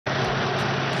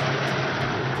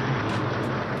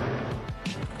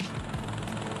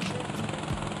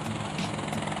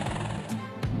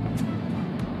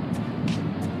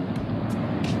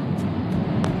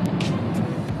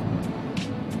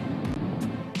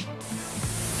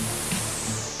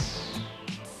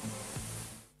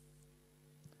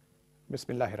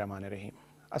Bismillahirrahmanirrahim.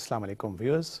 Assalamu alaikum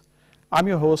viewers. I'm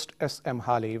your host S.M.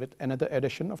 Hali with another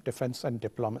edition of Defense and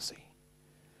Diplomacy.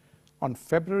 On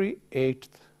February 8th,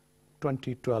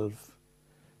 2012,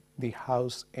 the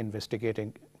House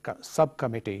Investigating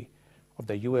Subcommittee of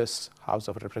the U.S. House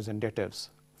of Representatives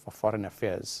for Foreign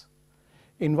Affairs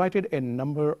invited a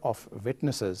number of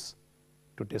witnesses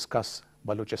to discuss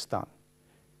Balochistan.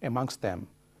 Amongst them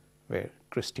were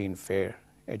Christine Fair,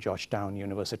 a Georgetown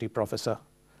University professor,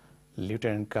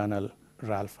 Lieutenant Colonel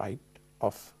Ralph White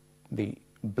of the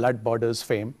Blood Borders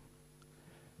fame,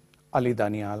 Ali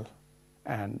Dayan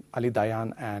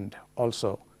and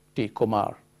also T.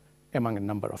 Kumar, among a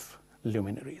number of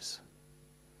luminaries.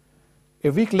 A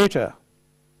week later,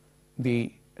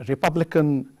 the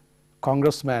Republican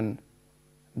Congressman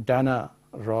Dana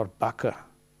Rohrabacher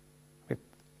with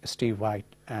Steve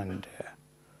White and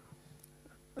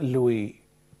Louis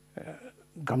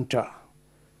Gumter,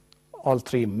 all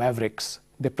three mavericks,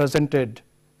 they presented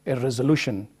a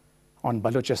resolution on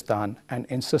Balochistan and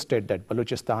insisted that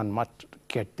Balochistan must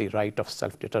get the right of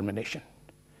self-determination,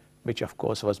 which of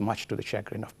course was much to the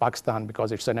chagrin of Pakistan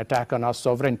because it's an attack on our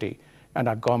sovereignty, and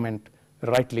our government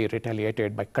rightly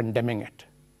retaliated by condemning it.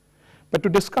 But to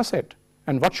discuss it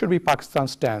and what should be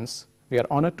Pakistan's stance, we are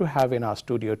honored to have in our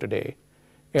studio today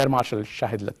Air Marshal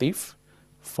Shahid Latif,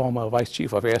 former Vice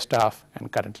Chief of Air Staff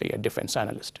and currently a defense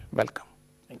analyst. Welcome.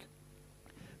 Thank you.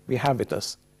 We have with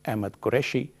us Ahmad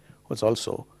Qureshi, who is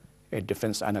also a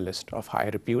defense analyst of high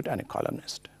repute and a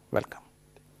columnist. Welcome.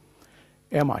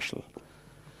 Air Marshal,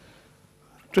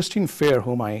 Christine Fair,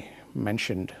 whom I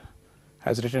mentioned,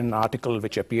 has written an article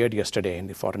which appeared yesterday in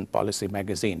the Foreign Policy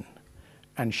magazine,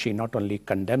 and she not only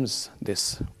condemns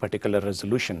this particular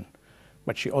resolution,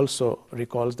 but she also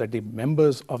recalls that the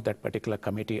members of that particular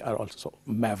committee are also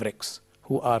mavericks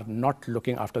who are not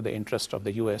looking after the interest of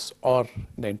the US or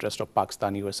the interest of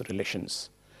Pakistan-US relations.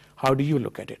 How do you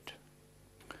look at it?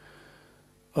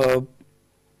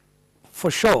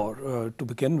 For sure, to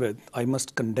begin with, I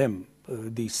must condemn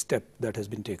the step that has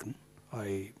been taken.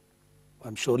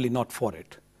 I'm surely not for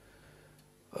it.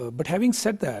 But having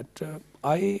said that,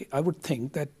 I would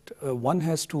think that one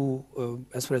has to,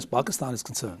 as far as Pakistan is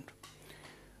concerned,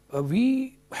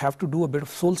 we have to do a bit of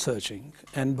soul searching,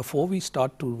 and before we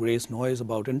start to raise noise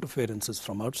about interferences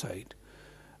from outside,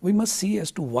 we must see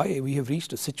as to why we have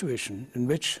reached a situation in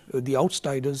which the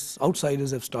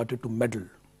outsiders have started to meddle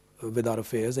with our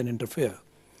affairs and interfere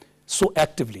so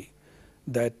actively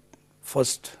that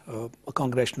first a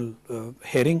congressional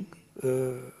hearing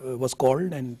was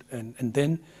called and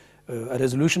then a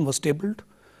resolution was tabled.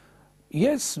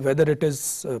 Yes, whether it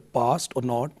is passed or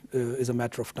not is a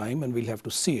matter of time, and we'll have to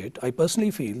see it. I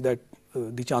personally feel that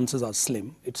the chances are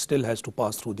slim. It still has to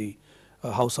pass through the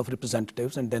House of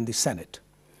Representatives and then the Senate.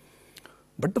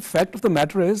 But the fact of the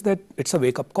matter is that it's a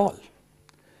wake-up call.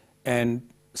 And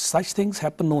such things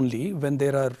happen only when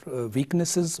there are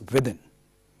weaknesses within.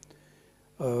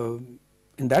 In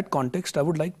that context, I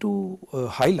would like to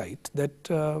highlight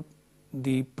that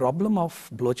the problem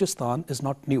of Balochistan is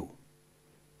not new.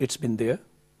 It's been there.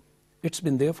 It's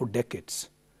been there for decades.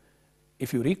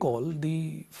 If you recall,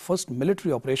 the first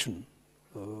military operation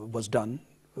was done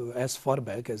as far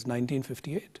back as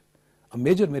 1958, a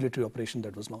major military operation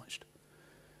that was launched.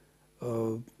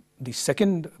 The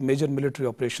second major military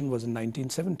operation was in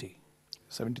 1970.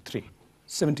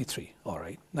 73, all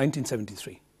right,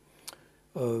 1973.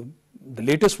 The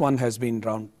latest one has been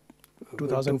around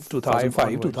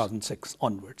 2005, 2006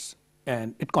 onwards,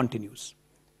 and it continues.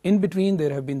 In between,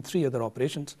 there have been 3 other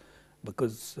operations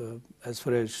because as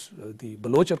far as the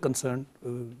Baloch are concerned,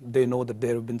 they know that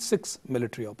there have been 6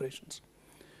 military operations.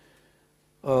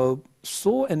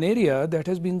 So an area that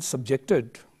has been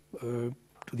subjected to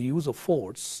the use of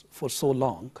force for so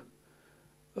long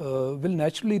will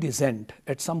naturally resent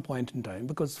at some point in time,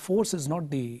 because force is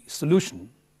not the solution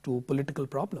to political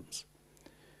problems.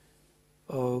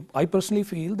 I personally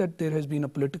feel that there has been a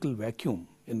political vacuum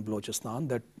in Balochistan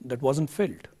that wasn't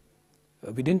filled.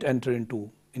 We didn't enter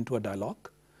into a dialogue.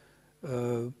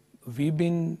 We've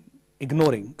been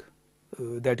ignoring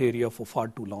that area for far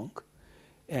too long.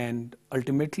 And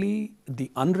ultimately,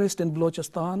 the unrest in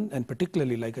Balochistan, and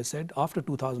particularly, like I said, after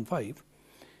 2005,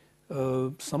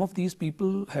 some of these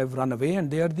people have run away, and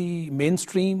they are the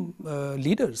mainstream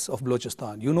leaders of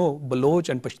Balochistan. You know, Baloch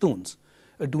and Pashtuns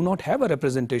do not have a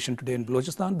representation today in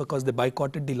Balochistan because they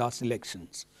boycotted the last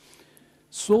elections.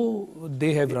 So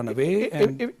they have run away.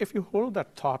 And if you hold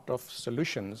that thought of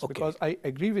solutions, okay, because I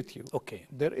agree with you, okay,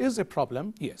 there is a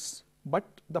problem. Yes. But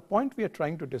the point we are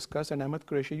trying to discuss, and Ahmad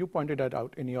Qureshi, you pointed that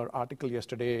out in your article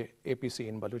yesterday, APC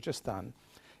in Balochistan,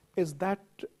 is that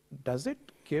does it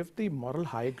give the moral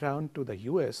high ground to the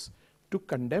US to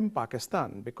condemn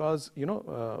Pakistan? Because,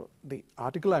 the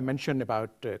article I mentioned about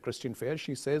Christine Fair,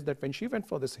 she says that when she went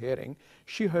for this hearing,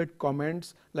 she heard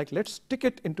comments like, let's stick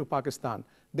it into Pakistan.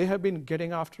 They have been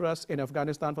getting after us in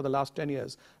Afghanistan for the last 10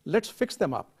 years. Let's fix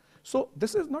them up. So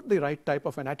this is not the right type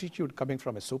of an attitude coming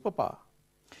from a superpower.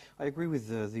 I agree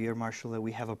with the Air Marshal that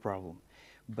we have a problem.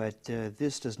 But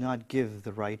this does not give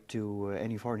the right to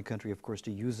any foreign country, of course,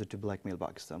 to use it to blackmail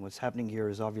Pakistan. What's happening here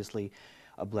is obviously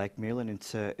a blackmail, and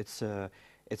it's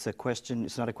a question.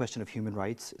 It's not a question of human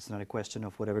rights. It's not a question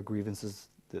of whatever grievances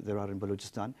there are in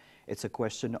Balochistan. It's a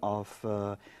question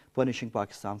of punishing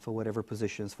Pakistan for whatever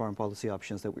positions, foreign policy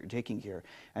options that we're taking here.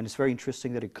 And it's very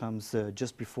interesting that it comes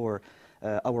just before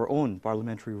our own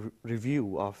parliamentary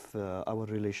review of our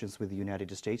relations with the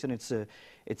United States, and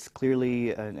it's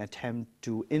clearly an attempt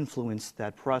to influence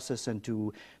that process and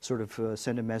to sort of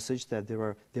send a message that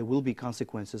there will be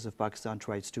consequences if Pakistan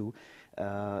tries to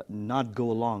not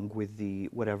go along with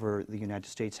whatever the United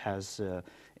States has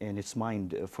in its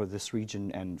mind for this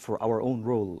region and for our own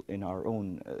role in our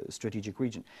own strategic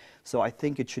region. So I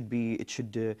think I think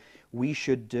the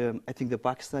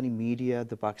Pakistani media,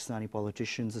 the Pakistani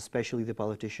politicians, especially the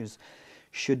politicians,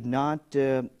 should not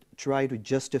try to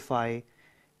justify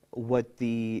what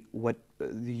the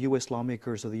U.S.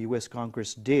 lawmakers or the U.S.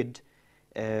 Congress did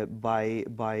by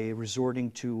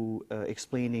resorting to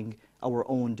explaining our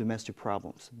own domestic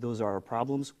problems. Those are our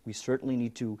problems. We certainly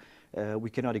need to, we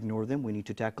cannot ignore them. We need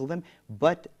to tackle them.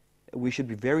 But we should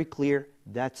be very clear,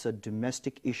 that's a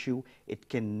domestic issue. It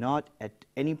cannot at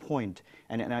any point,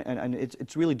 and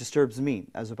it really disturbs me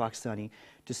as a Pakistani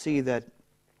to see that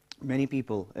many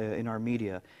people in our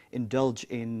media indulge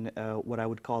in what I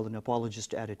would call an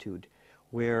apologist attitude,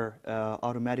 where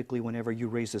automatically whenever you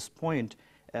raise this point,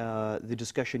 the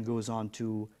discussion goes on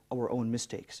to our own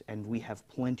mistakes, and we have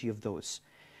plenty of those.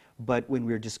 But when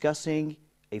we're discussing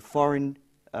a foreign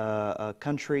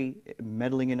country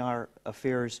meddling in our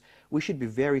affairs, we should be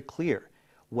very clear.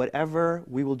 Whatever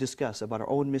we will discuss about our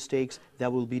own mistakes,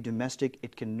 that will be domestic.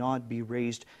 It cannot be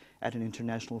raised at an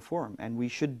international forum. And we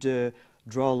should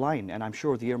draw a line, and I'm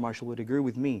sure the Air Marshal would agree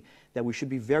with me, that we should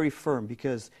be very firm,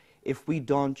 because if we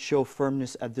don't show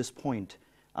firmness at this point,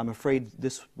 I'm afraid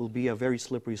this will be a very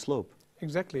slippery slope.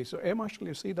 Exactly. So, Air Marshal,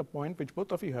 you see the point which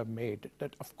both of you have made,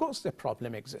 that of course the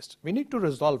problem exists. We need to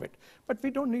resolve it, but we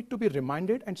don't need to be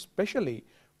reminded, and especially,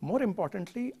 more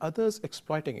importantly, others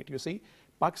exploiting it. You see,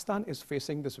 Pakistan is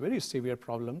facing this very severe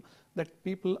problem that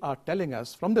people are telling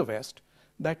us from the West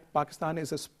that Pakistan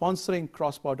is sponsoring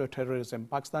cross-border terrorism,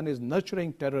 Pakistan is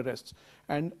nurturing terrorists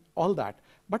and all that.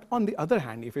 But on the other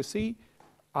hand, if you see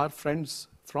our friends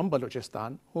from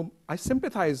Balochistan, whom I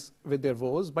sympathize with their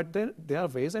woes, but there are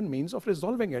ways and means of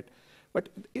resolving it. But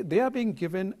they are being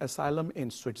given asylum in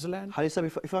Switzerland. Hali,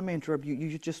 if I may interrupt you,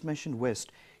 you just mentioned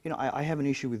West. You know, I have an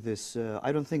issue with this.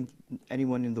 I don't think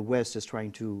anyone in the West is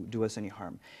trying to do us any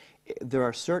harm. There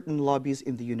are certain lobbies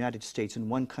in the United States, in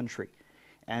one country.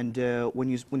 And when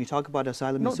you talk about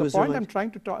asylum in Switzerland... No, the point I'm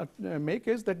trying to make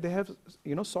is that they have,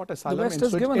 sought asylum in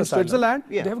Switzerland. Switzerland.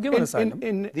 Yeah. They have given asylum.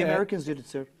 The Americans did it,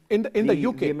 sir. In the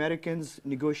UK. The Americans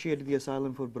negotiated the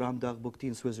asylum for Bram Dag Bukti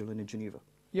in Switzerland, in Geneva.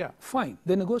 Yeah. Fine,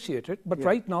 they negotiated, but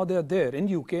right now they are there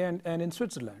in UK and in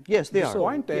Switzerland. Yes, they are. The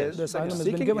point is, the asylum has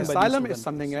been seeking given asylum by the is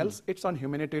something else. It's on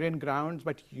humanitarian grounds,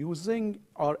 but using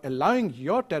or allowing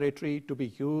your territory to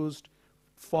be used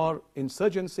for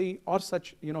insurgency or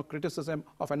such, criticism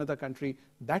of another country,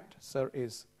 that, sir,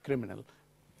 is criminal.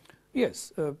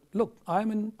 Yes, look,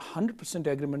 I'm in 100%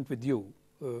 agreement with you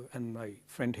and my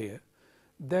friend here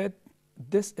that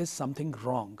this is something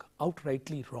wrong,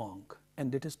 outrightly wrong,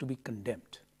 and it is to be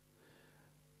condemned.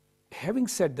 Having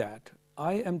said that,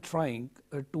 I am trying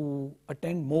to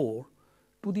attend more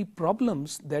to the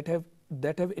problems that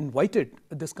have invited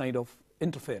this kind of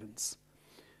interference.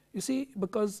 You see,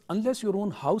 because unless your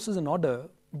own house is in order,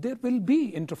 there will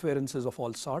be interferences of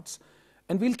all sorts,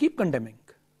 and we'll keep condemning.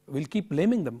 We'll keep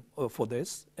blaming them for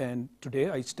this, and today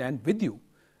I stand with you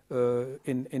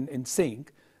in saying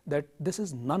that this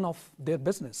is none of their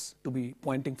business to be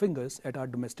pointing fingers at our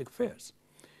domestic affairs.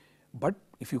 But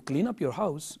if you clean up your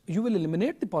house, you will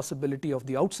eliminate the possibility of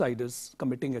the outsiders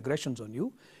committing aggressions on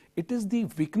you. It is the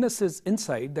weaknesses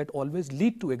inside that always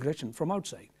lead to aggression from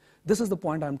outside. This is the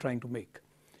point I'm trying to make.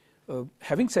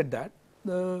 Having said that,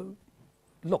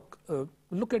 look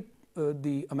at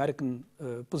the American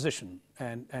position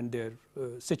and their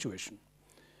situation.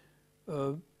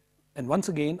 And once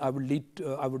again, I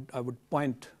would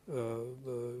point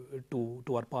to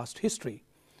our past history.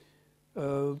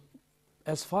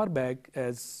 As far back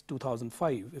as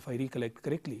 2005, if I recollect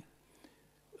correctly,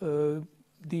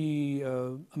 the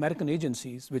American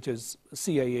agencies, which is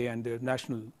CIA and the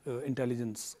National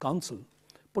Intelligence Council,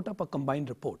 put up a combined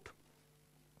report.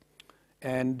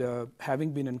 And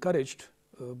having been encouraged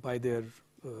by their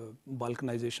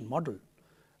balkanization model,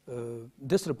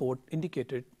 this report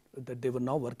indicated that they were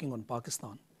now working on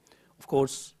Pakistan. Of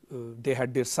course, they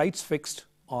had their sights fixed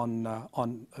on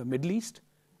Middle East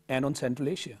and on Central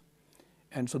Asia.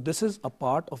 And so this is a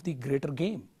part of the greater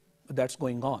game that's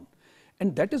going on.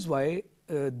 And that is why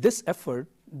this effort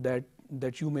that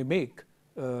you may make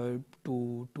to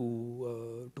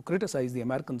criticize the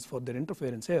Americans for their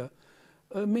interference here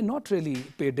may not really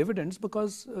pay dividends,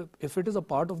 because if it is a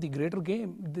part of the greater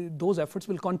game, those efforts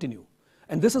will continue.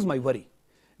 And this is my worry,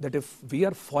 that if we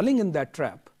are falling in that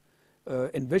trap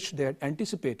in which they had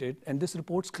anticipated, and this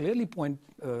report clearly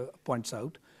points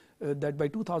out that by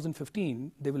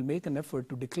 2015 they will make an effort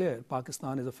to declare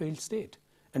Pakistan as a failed state,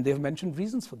 and they have mentioned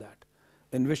reasons for that,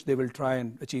 in which they will try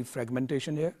and achieve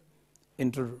fragmentation here,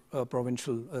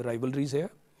 inter-provincial rivalries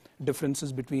here,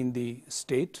 differences between the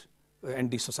state and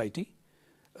the society.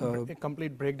 A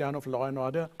complete breakdown of law and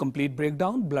order. Complete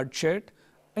breakdown, bloodshed,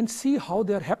 and see how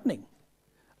they are happening.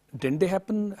 Didn't they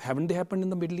happen? Haven't they happened in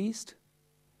the Middle East?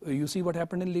 You see what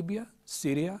happened in Libya,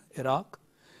 Syria, Iraq.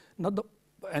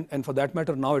 And for that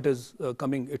matter, now it is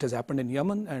coming. It has happened in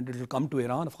Yemen, and it will come to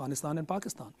Iran, Afghanistan, and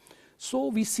Pakistan. So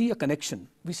we see a connection.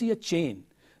 We see a chain.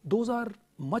 Those are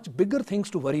much bigger things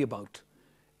to worry about.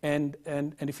 And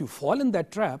if you fall in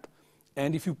that trap,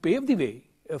 and if you pave the way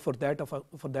for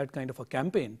that kind of a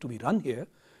campaign to be run here,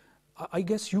 I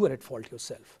guess you are at fault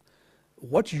yourself.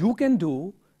 What you can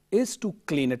do is to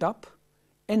clean it up,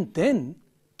 and then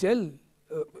tell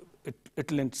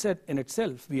it will in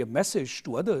itself be a message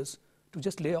to others to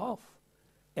just lay off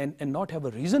and not have a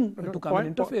reason to come and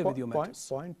interfere with your matters.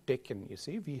 Point taken. You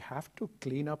see, we have to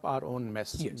clean up our own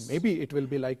mess. Yes. Maybe it will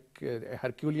be like a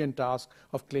Herculean task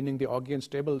of cleaning the audience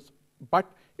tables, but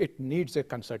it needs a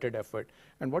concerted effort.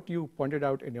 And what you pointed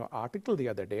out in your article the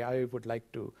other day, I would like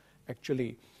to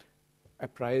actually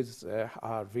apprise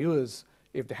our viewers,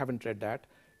 if they haven't read that,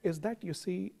 is that, you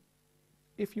see,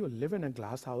 if you live in a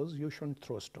glass house, you shouldn't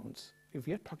throw stones. If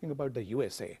we are talking about the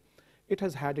USA, it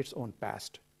has had its own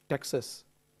past. Texas,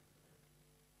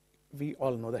 we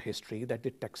all know the history that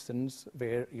the Texans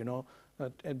were,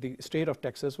 the state of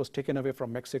Texas was taken away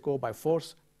from Mexico by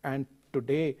force, and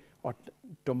today or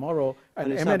tomorrow,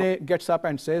 an MNA gets up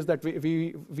and says that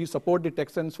we support the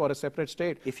Texans for a separate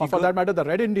state, or for that matter, the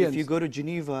Red Indians. If you go to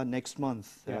Geneva next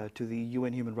month, to the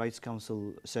UN Human Rights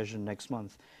Council session next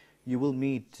month, you will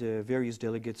meet various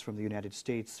delegates from the United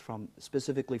States,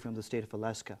 specifically from the state of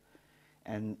Alaska,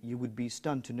 and you would be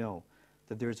stunned to know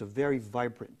that there is a very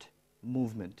vibrant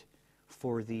movement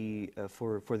for the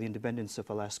independence of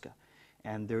Alaska,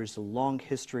 and there is a long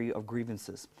history of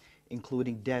grievances,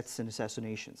 including deaths and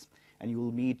assassinations. And you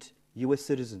will meet U.S.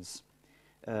 citizens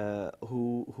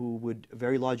who would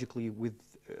very logically, with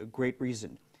great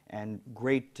reason and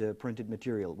great printed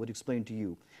material, would explain to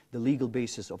you the legal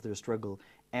basis of their struggle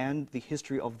and the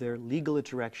history of their legal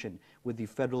interaction with the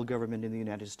federal government in the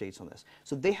United States on this.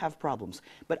 So they have problems.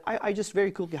 But I just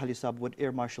very quickly, Hali Saab, what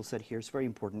Air Marshal said here is very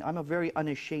important. I'm a very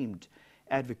unashamed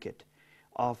advocate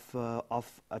of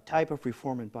a type of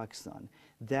reform in Pakistan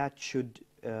that should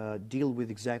deal with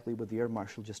exactly what the Air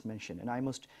Marshal just mentioned. And I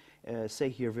must say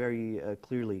here very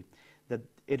clearly that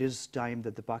it is time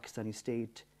that the Pakistani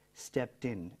state stepped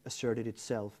in, asserted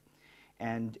itself,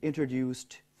 and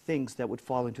introduced things that would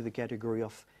fall into the category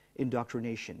of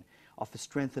indoctrination, of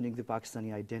strengthening the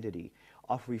Pakistani identity,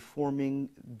 of reforming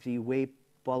the way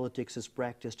politics is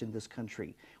practiced in this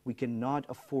country. We cannot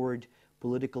afford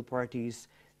political parties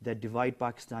that divide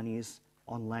Pakistanis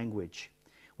on language.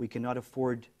 We cannot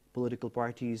afford political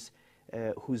parties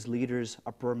whose leaders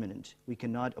are permanent. We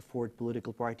cannot afford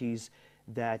political parties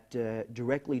that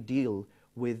directly deal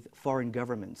with foreign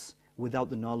governments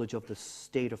without the knowledge of the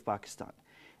state of Pakistan.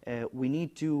 We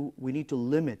need to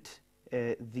limit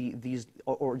these,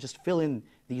 or just fill in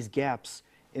these gaps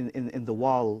in the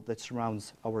wall that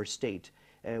surrounds our state.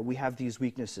 We have these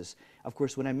weaknesses. Of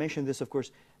course, when I mention this, of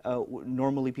course,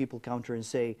 normally people counter and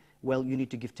say, well, you need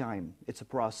to give time. It's a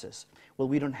process. Well,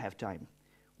 we don't have time.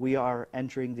 We are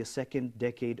entering the second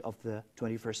decade of the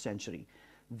 21st century.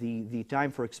 The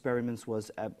time for experiments was,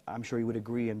 I'm sure you would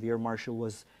agree, and the Air Marshal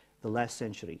was the last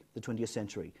century, the 20th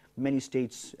century. Many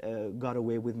states got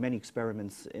away with many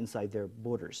experiments inside their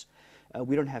borders.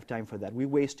 We don't have time for that. We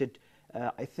wasted,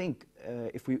 I think,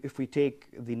 if we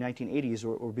take the 1980s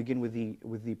or begin with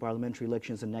the parliamentary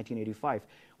elections in 1985,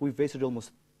 we've wasted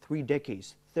almost 3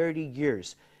 decades, 30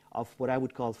 years of what I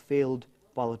would call failed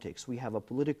politics. We have a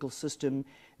political system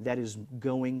that is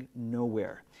going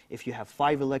nowhere. If you have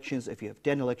 5 elections, if you have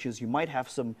 10 elections, you might have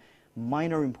some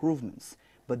minor improvements,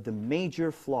 but the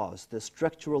major flaws, the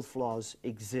structural flaws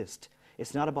exist.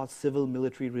 It's not about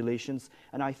civil-military relations,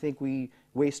 and I think we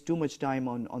waste too much time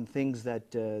on things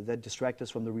that distract us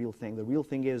from the real thing. The real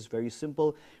thing is very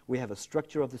simple. We have a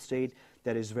structure of the state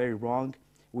that is very wrong.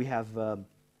 We have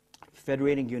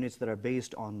federating units that are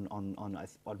based on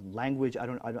language. I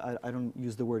don't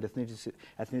use the word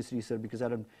ethnicity, sir, because I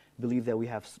don't believe that we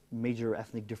have major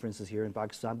ethnic differences here in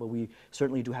Pakistan, but we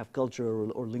certainly do have culture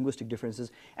or linguistic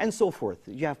differences, and so forth.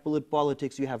 You have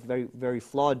politics, you have very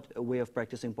flawed way of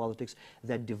practicing politics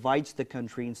that divides the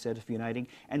country instead of uniting,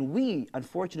 and we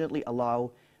unfortunately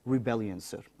allow rebellion,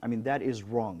 sir. I mean, that is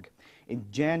wrong. In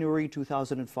January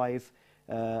 2005,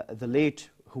 the late,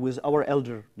 who is our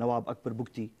elder, Nawab Akbar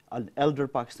Bukti, an elder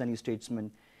Pakistani statesman,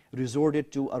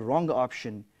 resorted to a wrong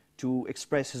option to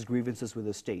express his grievances with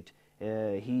the state.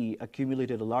 He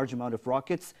accumulated a large amount of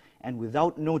rockets, and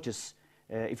without notice,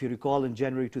 if you recall, in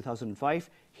January 2005,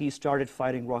 he started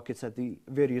firing rockets at the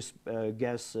various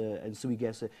gas and Sui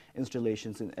gas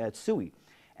installations at Sui.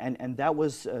 And that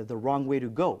was the wrong way to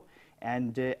go.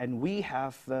 And we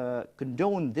have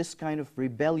condoned this kind of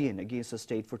rebellion against the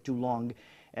state for too long.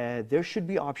 There should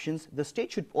be options. The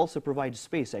state should also provide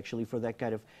space, actually, for that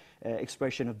kind of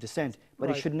expression of dissent. But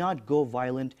it should not go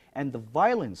violent. And the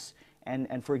violence,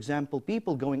 and for example,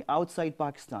 people going outside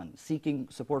Pakistan, seeking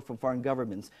support from foreign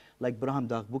governments, like Braham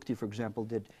Dag Bukti, for example,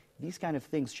 did, these kind of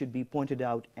things should be pointed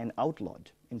out and outlawed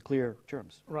in clear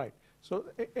terms. Right. So,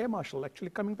 Air Marshal, actually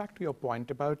coming back to your point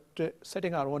about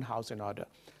setting our own house in order.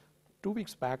 2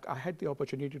 weeks back, I had the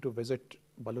opportunity to visit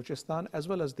Balochistan as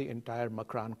well as the entire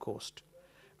Makran coast.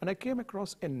 And I came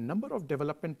across a number of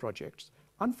development projects.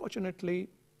 Unfortunately,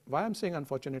 why I'm saying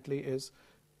unfortunately is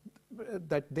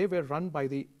that they were run by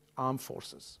the armed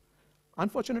forces.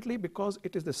 Unfortunately, because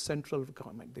it is the central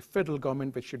government, the federal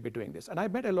government, which should be doing this. And I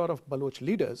met a lot of Baloch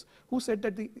leaders who said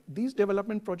that these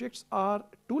development projects are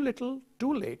too little,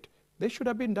 too late. They should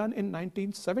have been done in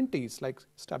 1970s, like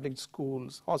establishing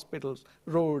schools, hospitals,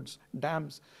 roads,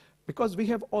 dams, because we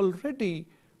have already,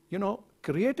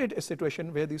 created a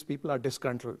situation where these people are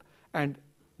disgruntled, and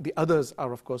the others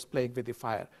are, of course, playing with the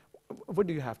fire. What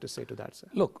do you have to say to that, sir?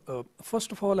 Look,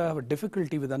 first of all, I have a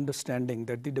difficulty with understanding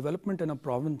that the development in a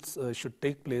province should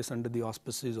take place under the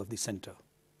auspices of the center.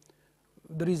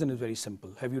 The reason is very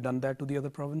simple. Have you done that to the other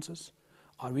provinces?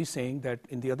 Are we saying that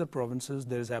in the other provinces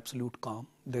there is absolute calm,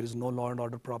 there is no law and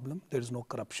order problem, there is no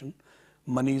corruption,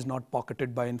 money is not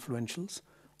pocketed by influentials?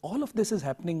 All of this is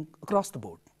happening across the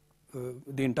board,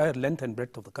 the entire length and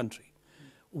breadth of the country.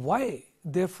 Why,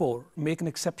 therefore, make an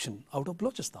exception out of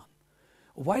Balochistan?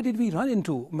 Why did we run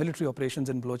into military operations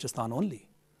in Balochistan only?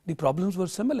 The problems were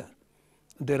similar.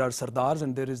 There are Sardars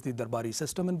and there is the Darbari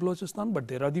system in Balochistan, but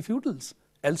there are the feudals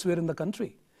elsewhere in the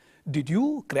country. Did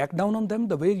you crack down on them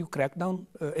the way you cracked down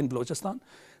in Balochistan?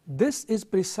 This is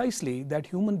precisely that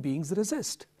human beings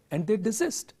resist and they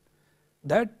desist.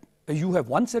 That you have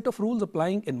one set of rules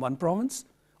applying in one province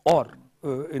or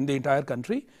in the entire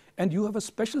country, and you have a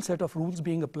special set of rules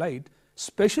being applied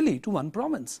specially to one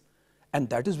province. And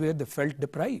that is where they felt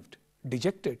deprived,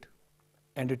 dejected.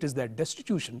 And it is that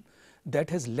destitution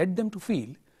that has led them to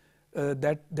feel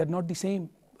that they're not the same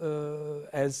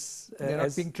they're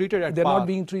not being treated at they're par. not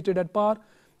being treated at par.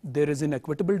 There is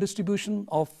inequitable distribution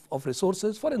of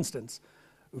resources. For instance,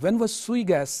 when was Sui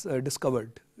gas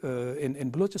discovered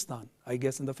in Balochistan? I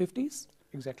guess in the 50s?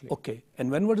 Exactly. Okay. And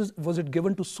when was it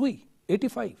given to Sui?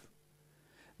 85.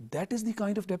 That is the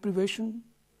kind of deprivation,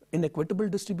 inequitable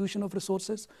distribution of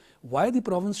resources. Why the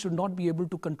province should not be able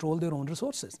to control their own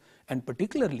resources? And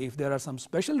particularly if there are some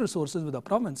special resources with a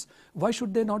province, why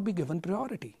should they not be given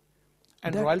priority?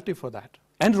 And royalty for that.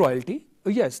 And royalty.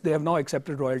 Yes, they have now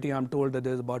accepted royalty. I'm told that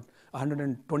there's about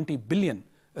 120 billion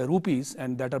rupees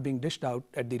and that are being dished out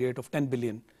at the rate of 10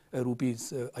 billion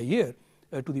rupees a year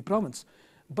to the province.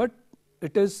 But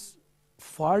it is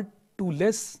far too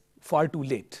less, far too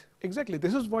late. Exactly.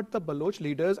 This is what the Baloch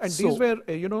leaders, and these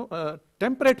were,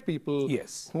 temperate people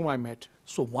whom I met.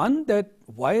 So one, that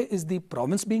why is the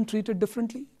province being treated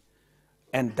differently?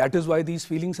 And that is why these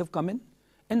feelings have come in.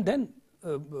 And then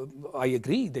I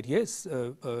agree that yes,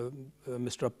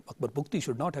 Mr. Akbar Bukti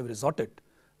should not have resorted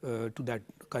to that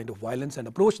kind of violence and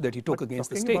approach that he took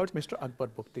against the state. Talking about Mr. Akbar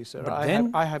Bukti, sir,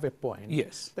 I have a point.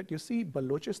 Yes. That you see,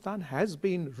 Balochistan has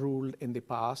been ruled in the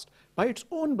past by its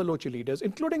own Balochi leaders,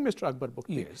 including Mr. Akbar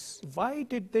Bukti. Yes. Why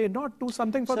did they not do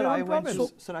something for their own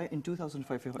province? Sir, in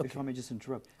 2005, if I may just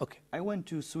interrupt, I went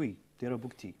to Sui, Dera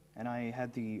Bukti, and I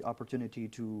had the opportunity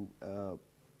to,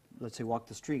 let's say, walk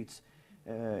the streets.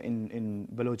 in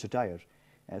Baloch attire,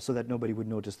 so that nobody would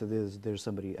notice that there's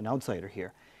somebody, an outsider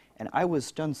here. And I was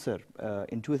stunned, sir.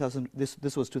 In 2000,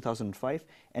 this was 2005,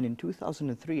 and in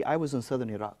 2003, I was in southern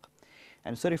Iraq.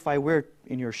 And sir, if I were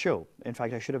in your show, in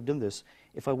fact, I should have done this,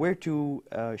 if I were to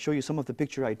show you some of the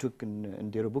pictures I took in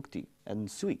Dera Bukti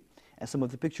and Sui, and some of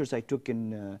the pictures I took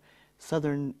in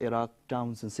southern Iraq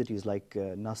towns and cities like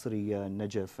Nasiriyah,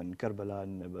 Najaf, and Karbala,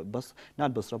 and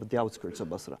not Basra, but the outskirts of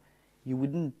Basra, you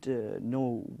wouldn't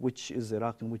know which is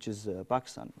Iraq and which is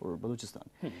Pakistan or Balochistan.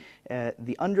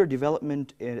 The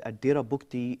underdevelopment at Dera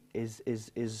Bukti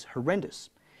is horrendous.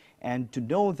 And to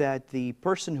know that the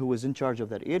person who was in charge of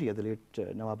that area, the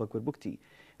late Nawab Akbar Bukti,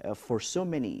 for so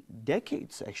many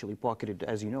decades actually pocketed,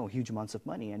 as you know, huge amounts of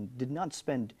money and did not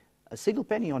spend a single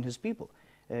penny on his people,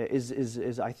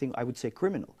 is I think, I would say,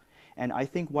 criminal. And I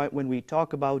think when we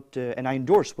talk about, and I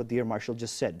endorse what the Air Marshal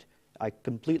just said, I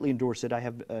completely endorse it. I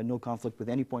have no conflict with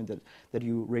any point that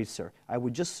you raised, sir. I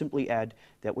would just simply add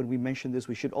that when we mention this,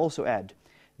 we should also add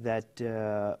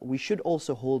that we should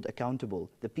also hold accountable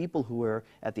the people who were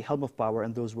at the helm of power,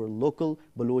 and those were local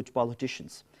Baloch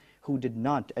politicians who did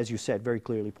not, as you said, very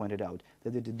clearly pointed out,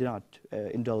 that they did not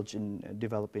indulge in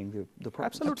developing the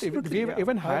province. Absolutely. We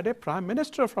even had a prime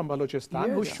minister from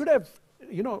Balochistan who should have,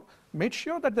 made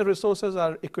sure that the resources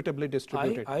are equitably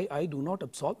distributed. I do not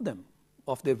absolve them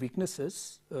of their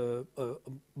weaknesses,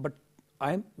 but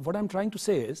what I'm trying to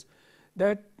say is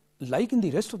that, like in the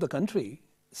rest of the country,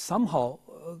 somehow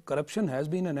corruption has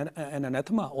been an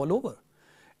anathema all over.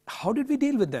 How did we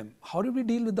deal with them? How did we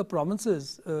deal with the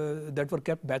provinces that were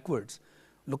kept backwards?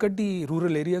 Look at the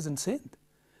rural areas in Sindh.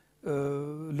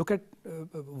 Look at,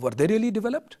 were they really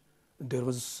developed? There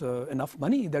was enough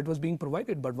money that was being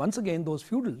provided, but once again, those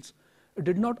feudals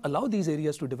did not allow these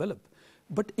areas to develop.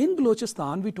 But in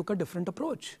Balochistan, we took a different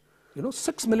approach.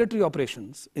 6 military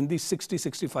operations in the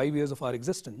 65 years of our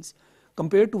existence,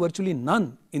 compared to virtually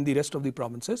none in the rest of the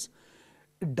provinces.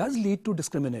 It does lead to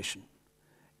discrimination.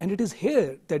 And it is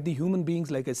here that the human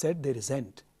beings, like I said, they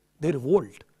resent, they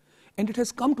revolt. And it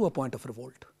has come to a point of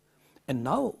revolt. And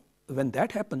now, when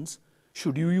that happens,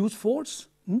 should you use force?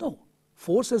 No.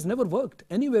 Force has never worked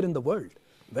anywhere in the world.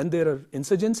 When there are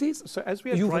insurgencies, so as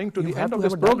we are drawing to the end of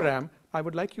this program, I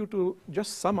would like you to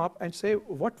just sum up and say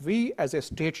what we as a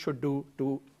state should do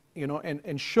to, and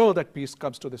ensure that peace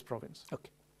comes to this province. Okay.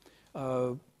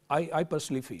 I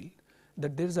personally feel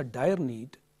that there is a dire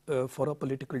need for a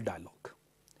political dialogue.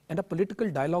 And a political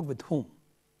dialogue with whom?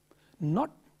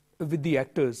 Not with the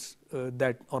actors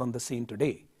that are on the scene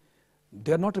today.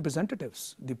 They are not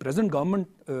representatives. The present government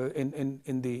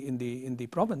in the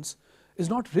province is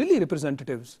not really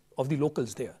representatives of the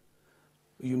locals there.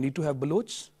 You need to have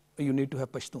Balochs, you need to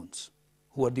have Pashtuns,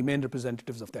 who are the main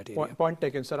representatives of that area. Point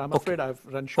taken, sir. I'm afraid I've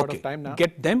run short of time now.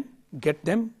 Get them,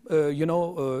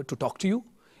 to talk to you.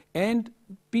 And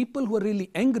people who are really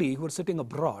angry, who are sitting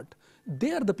abroad,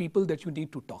 they are the people that you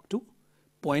need to talk to,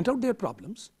 point out their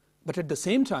problems, but at the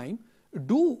same time,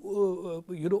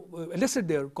 elicit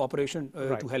their cooperation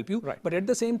to help you. Right. But at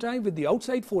the same time, with the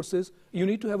outside forces, you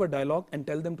need to have a dialogue and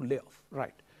tell them to lay off.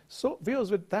 Right. So,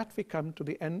 viewers, with that, we come to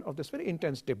the end of this very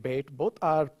intense debate. Both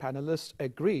our panelists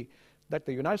agree that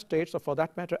the United States, or for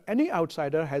that matter, any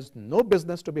outsider, has no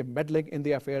business to be meddling in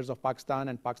the affairs of Pakistan,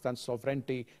 and Pakistan's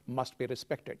sovereignty must be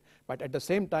respected. But at the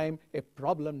same time, a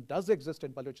problem does exist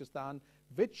in Balochistan,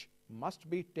 which must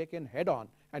be taken head on.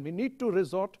 And we need to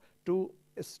resort to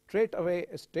straight away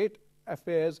state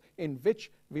affairs in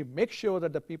which we make sure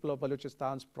that the people of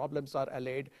Balochistan's problems are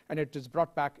allayed and it is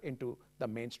brought back into the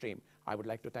mainstream. I would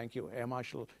like to thank you, Air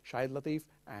Marshal Shahid Latif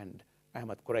and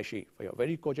Ahmad Qureshi, for your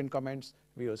very cogent comments.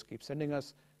 Viewers, keep sending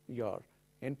us your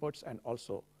inputs, and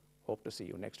also hope to see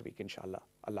you next week, inshallah.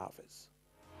 Allah Hafiz.